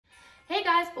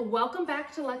guys, welcome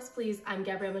back to Let's Please. I'm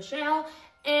Gabrielle Michelle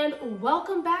and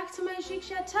welcome back to my Chic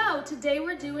Chateau. Today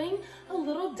we're doing a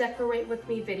little decorate with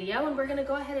me video and we're gonna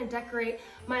go ahead and decorate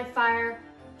my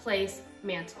fireplace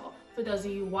mantle. For those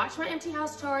of you who watched my empty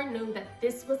house tour know that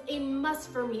this was a must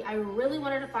for me. I really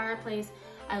wanted a fireplace.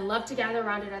 I love to gather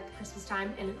around it at the Christmas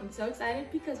time and I'm so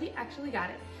excited because we actually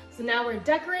got it. So now we're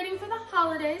decorating for the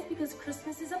holidays because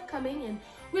Christmas is upcoming and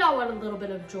we all want a little bit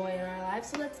of joy in our lives.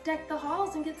 So let's deck the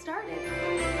halls and get started.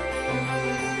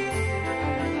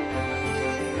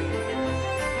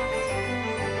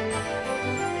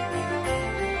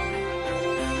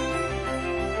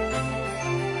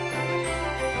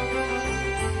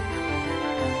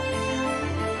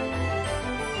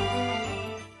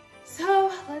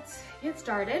 So let's get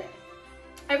started.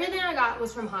 Everything I got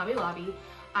was from Hobby Lobby.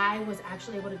 I was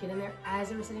actually able to get in there as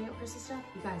they were setting up Christmas stuff.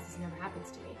 You guys, this never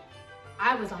happens to me.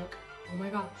 I was like, oh my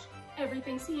gosh,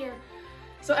 everything's here.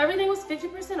 So everything was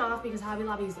 50% off because Hobby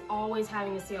Lobby is always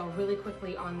having a sale really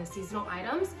quickly on the seasonal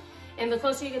items. And the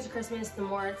closer you get to Christmas, the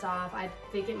more it's off. I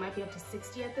think it might be up to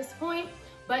 60 at this point,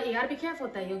 but you gotta be careful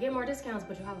with that. You'll get more discounts,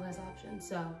 but you'll have less options.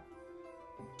 So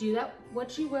do that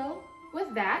what you will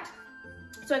with that.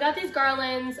 So I got these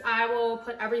garlands. I will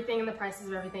put everything and the prices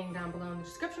of everything down below in the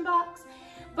description box.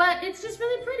 But it's just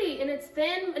really pretty and it's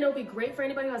thin and it'll be great for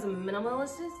anybody who has a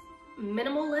minimalist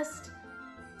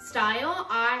style.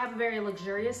 I have a very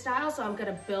luxurious style, so I'm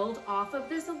gonna build off of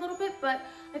this a little bit, but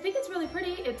I think it's really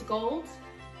pretty. It's gold,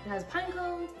 it has pine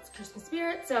cones, it's Christmas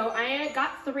spirit. So I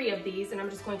got 3 of these and I'm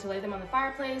just going to lay them on the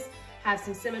fireplace, have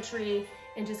some symmetry,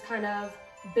 and just kind of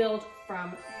build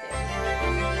from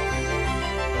there.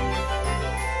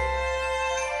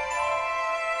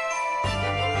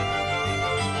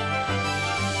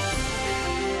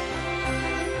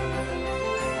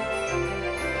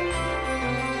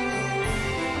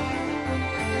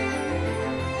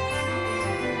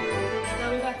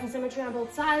 Symmetry on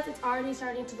both sides. It's already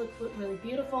starting to look really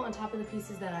beautiful on top of the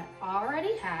pieces that I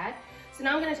already had. So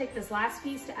now I'm going to take this last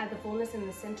piece to add the fullness in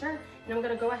the center and I'm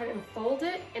going to go ahead and fold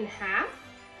it in half.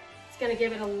 It's going to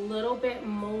give it a little bit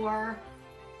more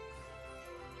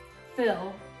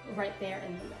fill right there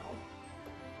in the middle.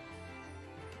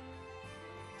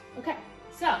 Okay,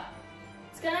 so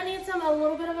it's going to need a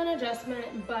little bit of an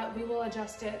adjustment, but we will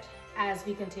adjust it as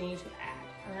we continue to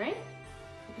add. All right?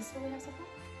 This is what we have so far.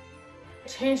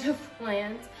 Change of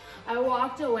plans. I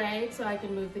walked away so I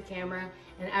could move the camera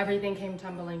and everything came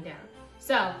tumbling down.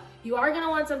 So you are going to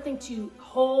want something to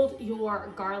hold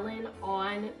your garland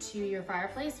on to your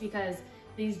fireplace because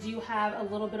these do have a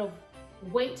little bit of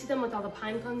weight to them with all the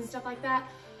pine cones and stuff like that.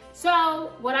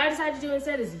 So what I decided to do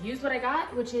instead is use what I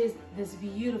got, which is this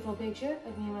beautiful picture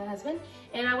of me and my husband.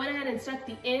 And I went ahead and stuck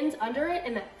the ends under it,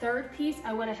 and that third piece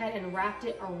I went ahead and wrapped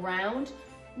it around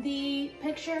the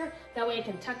picture. That way it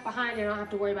can tuck behind and I don't have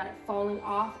to worry about it falling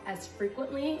off as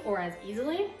frequently or as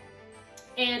easily.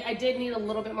 And I did need a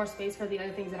little bit more space for the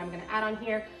other things that I'm going to add on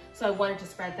here, so I wanted to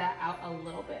spread that out a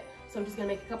little bit. So I'm just going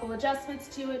to make a couple adjustments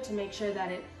to it to make sure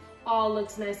that it all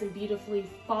looks nice and beautifully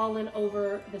fallen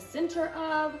over the center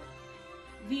of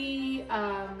the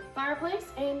fireplace,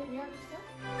 and we are good to go.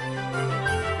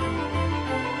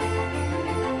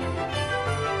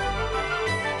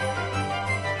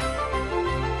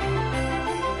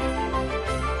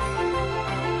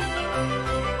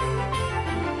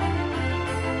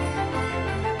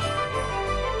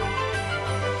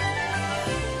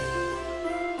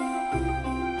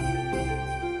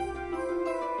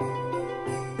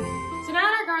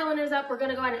 Up, we're going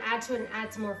to go ahead and add to it and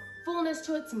add some more fullness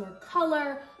to it, some more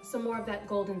color, some more of that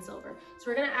gold and silver. So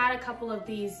we're going to add a couple of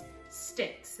these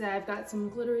sticks. I've got some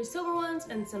glittery silver ones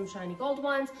and some shiny gold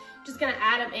ones. Just going to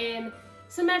add them in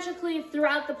symmetrically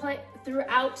throughout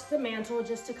the mantle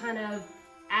just to kind of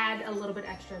add a little bit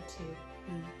extra to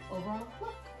the overall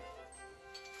look.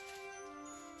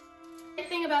 The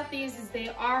thing about these is they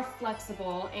are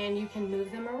flexible and you can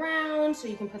move them around, so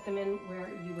you can put them in where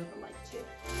you would like to.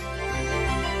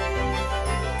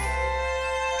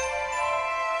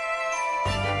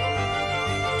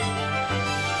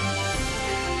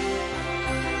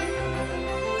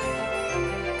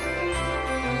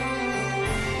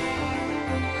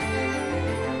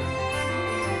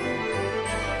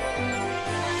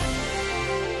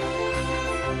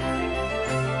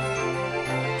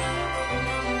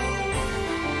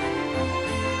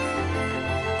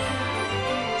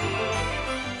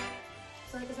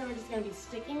 Going to be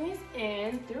sticking these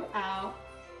in throughout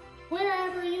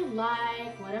wherever you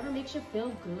like, whatever makes you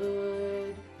feel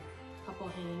good. Couple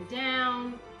hanging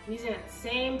down. Using that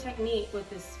same technique with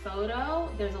this photo,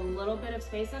 there's a little bit of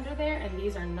space under there and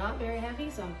these are not very heavy,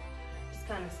 so I'm just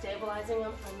kind of stabilizing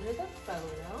them under the photo.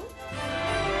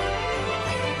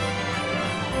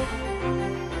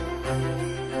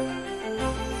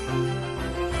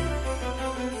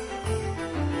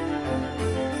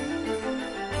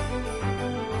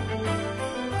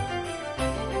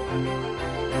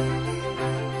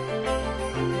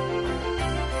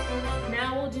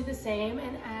 Now we'll do the same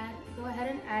and go ahead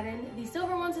and add in the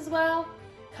silver ones as well.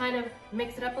 Kind of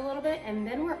mix it up a little bit, and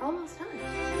then we're almost done.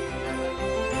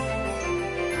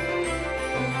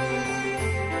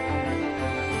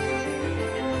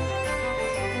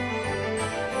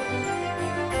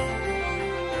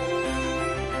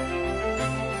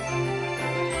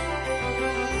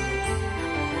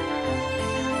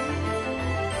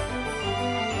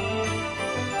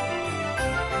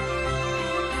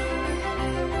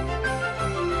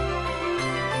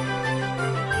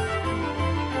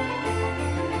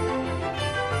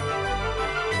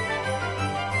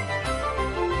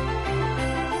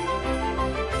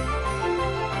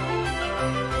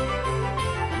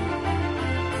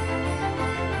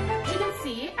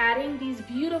 Adding these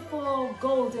beautiful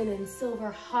golden and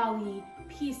silver holly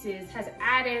pieces has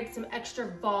added some extra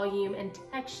volume and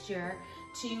texture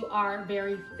to our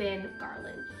very thin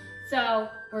garland. So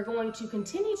we're going to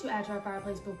continue to add to our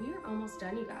fireplace, but we are almost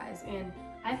done, you guys. And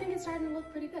I think it's starting to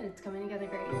look pretty good. It's coming together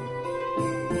great.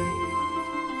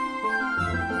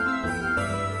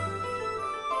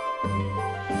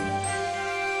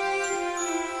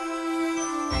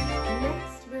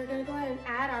 Next, we're gonna go ahead and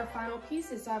add our final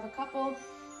pieces. So I have a couple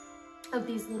of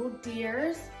these little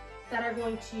deers that are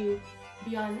going to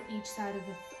be on each side of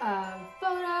the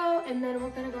photo, and then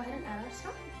we're gonna go ahead and add our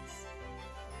stockings.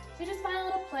 So just find a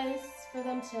little place for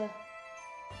them to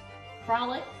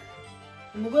frolic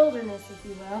in the wilderness, if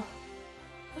you will,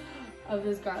 of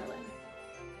this garland.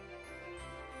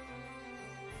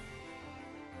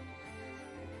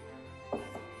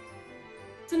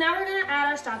 So now we're gonna add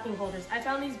our stocking holders. I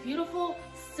found these beautiful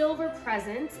silver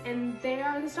presents, and they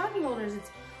are the stocking holders.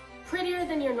 It's prettier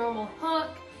than your normal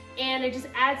hook, and it just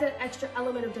adds an extra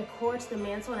element of decor to the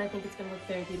mantle, and I think it's gonna look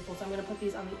very beautiful. So I'm gonna put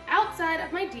these on the outside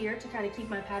of my deer to kind of keep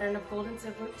my pattern of gold and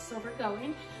silver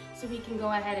going, so we can go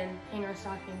ahead and hang our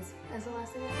stockings as the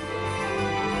last thing.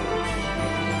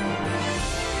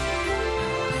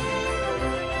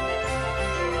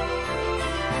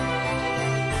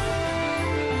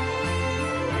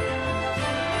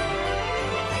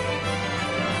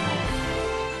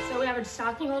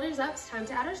 Stocking holders up. It's time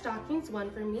to add our stockings.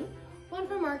 One for me, one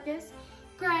for Marcus.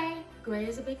 Gray. Gray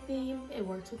is a big theme. It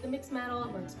works with the mixed metal.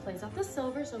 It plays off the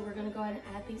silver. So we're gonna go ahead and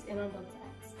add these in on both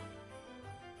sides.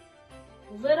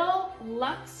 Little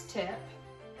luxe tip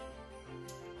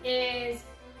is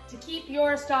to keep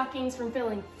your stockings from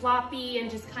feeling floppy and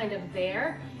just kind of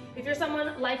there. If you're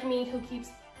someone like me who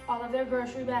keeps all of their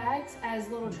grocery bags as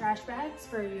little trash bags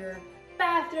for your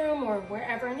bathroom or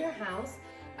wherever in your house,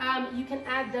 you can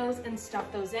add those and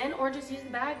stuff those in, or just use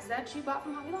the bags that you bought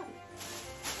from Hobby Lobby.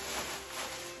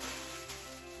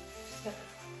 Just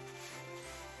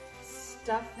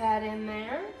stuff that in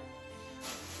there.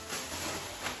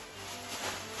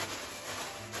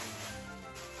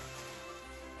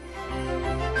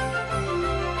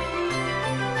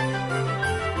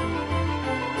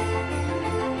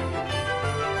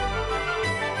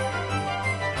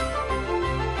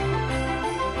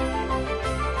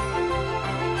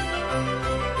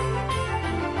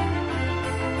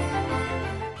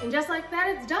 Just like that,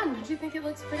 it's done. Don't you think it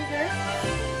looks pretty good?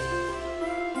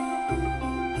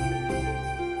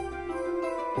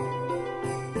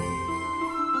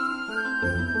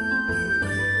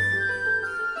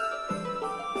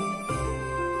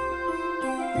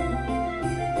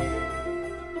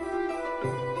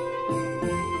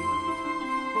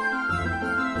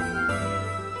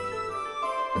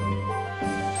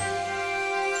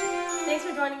 Thanks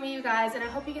for joining me, you guys, and I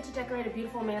hope you get to decorate a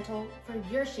beautiful mantle for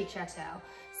your chic chateau.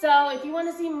 So if you want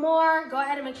to see more, go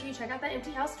ahead and make sure you check out that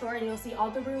empty house tour, and you'll see all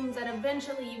the rooms that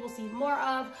eventually you will see more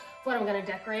of what I'm going to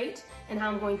decorate and how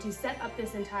I'm going to set up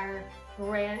this entire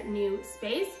brand new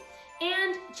space.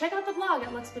 And check out the blog at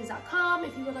luxebizz.com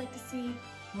if you would like to see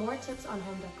more tips on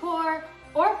home decor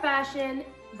or fashion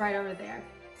right over there.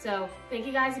 So thank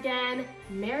you guys again.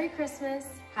 Merry Christmas,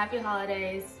 happy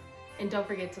holidays, and don't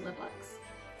forget to live luxe.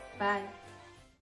 Bye.